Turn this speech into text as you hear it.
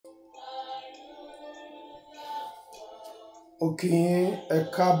Òkè ẹ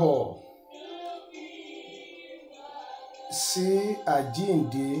káàbọ̀ sí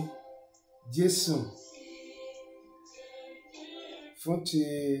àjíǹde Jésù fún ti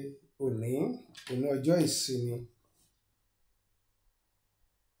òní ọjọ́ ìsinmi.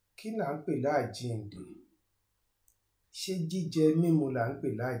 Kí là ń pè láàjíǹde? Ṣé jíjẹ mímu là ń pè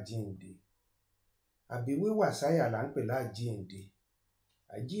láàjíǹde? Àbí wíwà sáyà là ń pè láàjíǹde?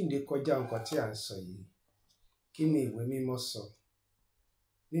 Àjíǹde kọjá nǹkan tí à ń sọ yìí. Kí ni ìwé mímọ́ sọ?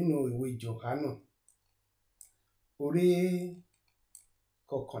 Nínú ìwé Jòhánù orí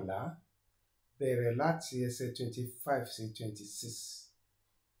 11 bẹ̀rẹ̀ láti ẹsẹ̀ 25 sí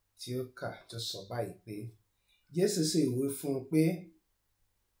 26 tí ó kà tó sọ báyìí pé Jésù sì wí fún un pé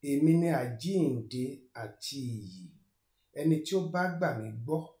èmi ni àjíǹde àti ìyè. Ẹni tí ó bá gbà mí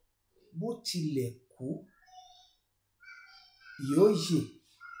gbọ́ bó tilẹ̀ kú yóò yè.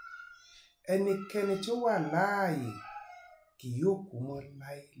 Ẹnikẹ́ni tí ó wà láàyè kì yóò kú mọ́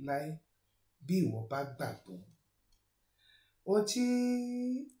láéláé bí ìwọ bá gbàgbọ́. Ohun tí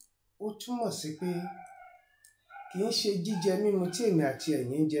ó túmọ̀ sí pé kì í ṣe jíjẹ mímu tí èmi àti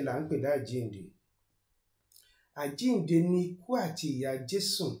ẹ̀yin ń jẹ là ń pè láàjíǹde. Àjíǹde ni ikú àti ìyà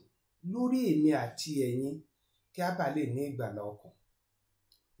Jésù lórí èmi àti ẹ̀yin kí a bá lè ní ìgbàlà ọkàn.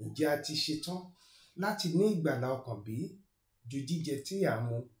 Ǹjẹ́ a ti ṣetán láti ní ìgbàlà ọkàn bí ju jíjẹ tí à ń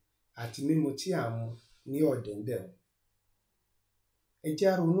mu àti mímu tí à ń mu ní ọ̀dẹ̀ǹdẹ̀? Ẹ jẹ́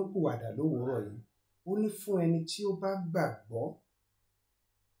á ronúpìwàdà lówùúrọ̀ yìí. Ó ní fún ẹni tí ó bá gbàgbọ́.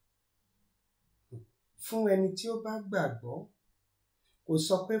 Fún ẹni tí ó bá gbàgbọ́. Kò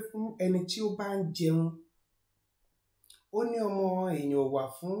sọ pé fún ẹni tí ó bá ń jẹun. Ó ní ọmọ èèyàn wà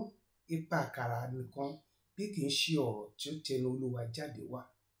fún ipa àkàrà nìkan bí kì í ṣe ọ̀rọ̀ tí ó tẹnu Olúwa jáde wá.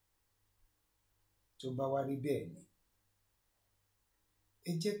 Tó bá wá rí bẹ́ẹ̀ ni,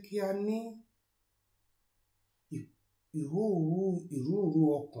 ẹ jẹ́ kí a ní ìrúùrù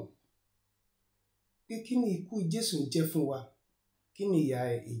ọkàn pé kí ni ikú Jésù jẹ́ fún wa? Kí ni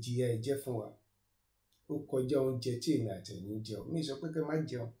ìjìyà ẹ̀ jẹ́ fún wa? Ó kọjá oúnjẹ tí èmi àti ẹ̀yin ń jẹun. Mi sọ pé kẹ́ má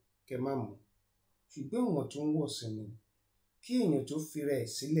jẹun, kẹ́ má mu. Ṣùgbọ́n ìwọ̀ntúnwọ̀nsì ni kí èèyàn tó fira ẹ̀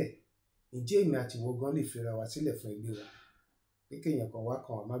sílẹ̀. Ǹjẹ́ èmi àti ìwọ gan lè fira wa sílẹ̀ fún ẹgbẹ́ wa? Pé kéèyàn kan wá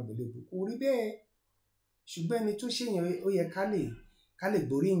kan wá má gbélébùú. Kò rí bẹ́ẹ̀. Ṣùgbọ́n ẹni tó ṣèyàn ó yẹ ká lè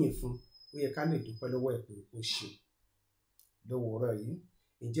gbóríyìn fún. Ó yẹ ká lè dúpẹ́ lọ́wọ́ ẹ̀ pé ó ṣe. Lówùúrọ̀ yìí,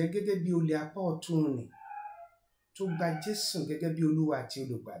 ǹjẹ́ gẹ́gẹ́ bí olè apá ọ̀tún nì tó gba Jésù gẹ́gẹ́ bí Olúwa àti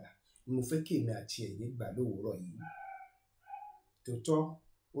Olùgbàlà ni mo fẹ́ kí èmi àti ẹ̀yin gbà lówùúrọ̀ yìí. Tòótọ́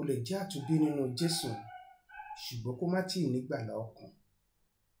o lè jẹ́ àtúnbí nínú Jésù ṣùgbọ́n kó má tíì nígbàlà ọkàn.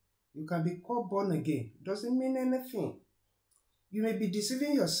 You can be called born again. Doesn't mean anything. You may be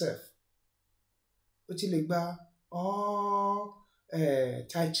deceiving yourself. O ti lè gba all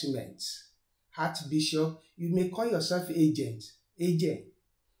titlements. Archbishop, you may call yourself agent,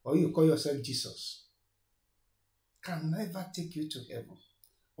 or you call yourself Jesus. Can never take you to heaven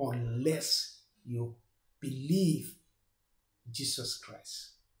unless you believe Jesus Christ.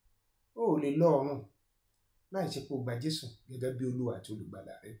 Ó lè lọ ọ̀run láì ṣe pé o gba Jésù gẹ́gẹ́ bí Olúwa àti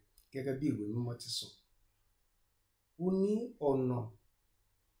Olùgbàlà rẹ, gẹ́gẹ́ bí ìwé mímọ́ ti sọ. Ó ní ọ̀nà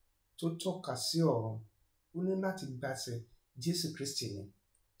tó tọ́ka sí ọ̀run. Ó ní láti gbàṣẹ Jésù Kristi ni.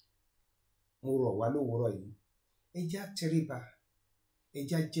 Mo rọ̀ wá lówùúrọ̀ yìí. Ẹ jẹ́ á tẹríba. Ẹ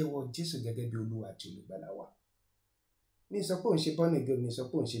jẹ́ á jẹ́wọ́ Jésù gẹ́gẹ́ bí Olúwa àti Olùgbàlà wa. Mi sọ pé òun ṣe born again, mi sọ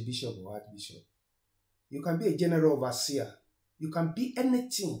pé òun ṣe bishop or archbishop. You can be a general overseer. You can be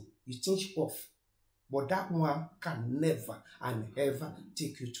anything you think of. But that one can never and ever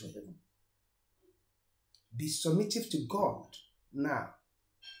take you to heaven. Be submissive to God now.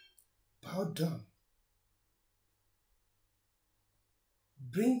 Bow down.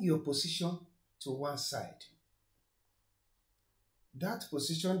 Bring your position to one side. That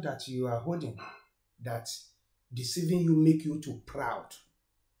position that you are holding, that deceiving you, make you too proud.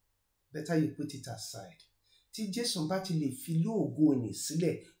 Better you put it aside. Tí Jésù bá ti lè fi lóògo ni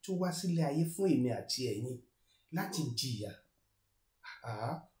sílẹ̀ tó wá sílé ayé fún èmi àti ẹ̀yin láti jìyà.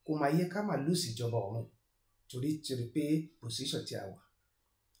 Kò máa yẹ ká máa lose ìjọba ọ̀run torí pé position tí a wà.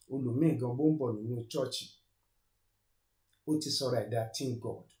 Olùmíì gan bó ń bọ̀ nínú chọ́ọ̀chì. Ó ti sọ̀rọ̀ ẹ̀dá Tin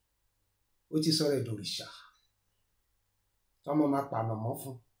God. Ó ti sọ̀rọ̀ ẹ̀dòrìṣà. Tọ́mọ máa pànàmọ́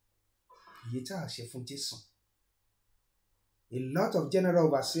fún. Èyí tá a ṣe fún Jésù. A lot of general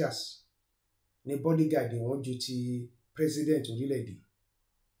overseers ni bodyguard wọn ju ti president orílẹ̀-èdè.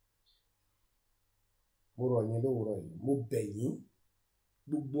 Mo rọ̀ yín lówùúrọ̀ yìí. Mo bẹ̀ yín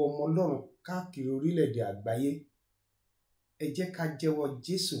gbogbo ọmọ Ọlọ́run káàkiri orílẹ̀-èdè àgbáyé. Ẹ jẹ́ ká jẹ́wọ́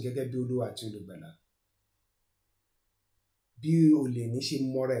Jésù gẹ́gẹ́ bí Olúwa àti Olùgbàlà. Bí olè ní ṣe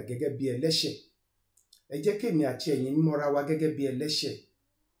mọra ẹ̀ gẹ́gẹ́ bí ẹlẹ́ṣẹ̀, ẹ jẹ́ kí èmi àti ẹ̀yin mọ́ra wa gẹ́gẹ́ bí ẹlẹ́ṣẹ̀.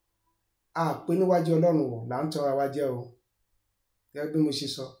 A pé níwájú Ọlọ́run o là ń tọ́ra wa jẹ́ o. Gẹ́gẹ́ bí mo ṣe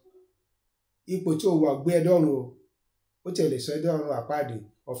sọ, ipò tí o wà gbé ẹ dọ́run o. Ó tiẹ̀ lè sọ ẹ dọ́run àpáàdì,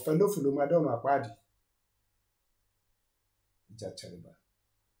 ọ̀fẹ́ lófò ló máa dọ́run àpáàdì. Ìjà tẹríba.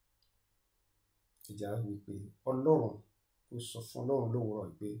 Ìjà wí pé Ọlọ́run, ó sọ fún Ọlọ́run lówùúrọ̀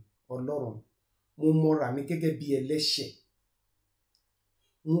pé Ọlọ́run, mo mọra mi gẹ́gẹ́ bí ẹlẹ́ṣẹ̀.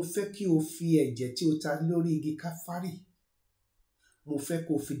 Mo fẹ́ kí o fi ẹ̀jẹ̀ tí o ta lórí igi káfárì, mo fẹ́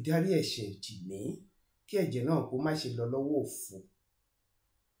kó o fi dárí ẹ̀ṣẹ̀ jì mí, kí ẹ̀jẹ̀ náà kó má ṣe lọ lọ́wọ́ òfo.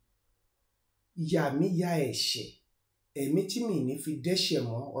 Yà mí ya ẹ̀ṣẹ̀, ẹ̀mí tí mi ní fi dẹ́ṣẹ̀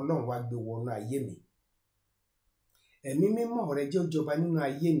mọ́, Ọlọ́run wá gbé wọnú ayé mi. Ẹ̀mí mímọ́ rẹ jẹ́ ó jọba nínú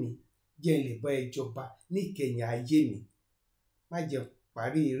ayé mi, jẹ́ n lè bá ẹ jọba ní ìkẹyìn ayé mi. Má jẹ́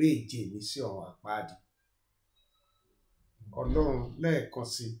parí eré ìje mi sí ọ̀run àpáàdì. Ọlọ́run, lẹ́ẹ̀kan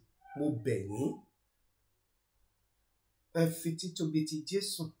sí mo bẹ̀ yín, ẹ fi títóbi ti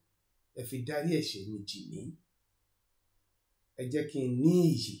Jésù, ẹ fi dárí ẹ̀ṣẹ̀ mi jì mí. Ẹ jẹ́ kí n ní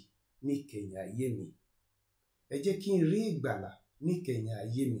ìyè ní ìkẹyìn ayé mi. Ẹ jẹ́ kí n rí ìgbàlà ní ìkẹyìn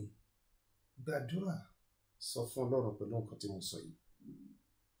ayé mi. Gbàdúrà, sọ fún Ọlọ́run pẹ̀lú nǹkan tí mo sọ yìí.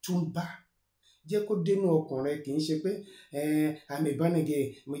 Túnbá, jẹ́ kó dénú ọkàn rẹ, kì í ṣe pé I'm a born again,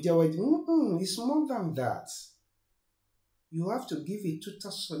 mo jẹ́wọ́ ẹ̀jẹ̀. It's more than that. You have to give a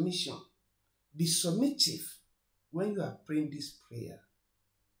total submission. Be submissive when you are praying this prayer.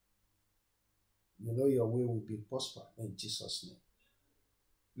 You know your way will be prosper in Jesus' name.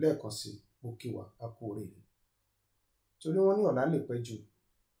 Lẹ́ẹ̀kan sí, mo kí wa, a kú oríire. Torí wọ́n ní ọ̀la lè pẹ́ jù,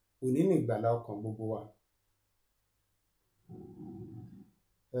 òní ní ìgbàlà ọkàn gbogbo wa.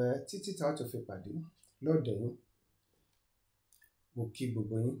 Títí tá a tó fi pàdé lọ́dẹ̀ yín, mo kí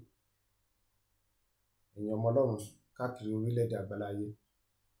gbogbo yín, ẹ̀yin ọmọ Ọlọ́run káàkiri orílẹ̀-èdè àgbáláyé,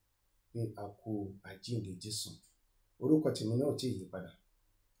 pé a kú àjíǹde Jésù. Orúkọ tèmi náà tí yí padà,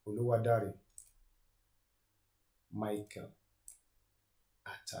 Olúwadáre Michael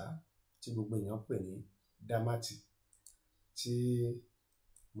Àtà, tí gbogbo èèyàn pè ní Dámátì, tí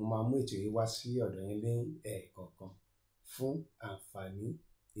mo máa mú ètò yìí wá sí ọ̀dọ̀ yín ní ẹ̀ẹ̀kọ̀ọ̀kan fún àǹfààní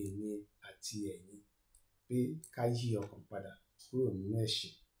èmi àti ẹ̀yin, pé ká yí ọkàn padà kúrò nínú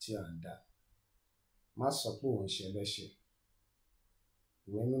ẹ̀ṣẹ̀ tí à ń dá. Má sọ pé òun ṣe ẹlẹ́ṣẹ̀.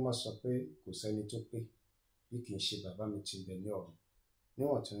 Ìwé Mímọ́ sọ pé kò sẹ́ni tó pé bí kì í ṣe bàbá mi tí ń bẹ ní ọ̀run.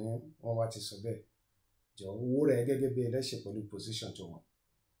 Níwọ̀n tí wọ́n wá ti sọ bẹ́ẹ̀, jọ̀ọ́ wò rẹ̀ gẹ́gẹ́ bí ẹlẹ́ṣẹ̀ pẹ̀lú position tó wọ̀n.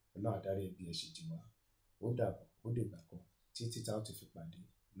 Ọlọ́run adarí ẹbí ẹ̀ ṣe jì wá. Ó dàbọ̀, ó dìgbà kan, títí tá a ti fi pàdé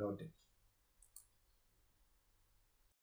lọ́dẹ̀.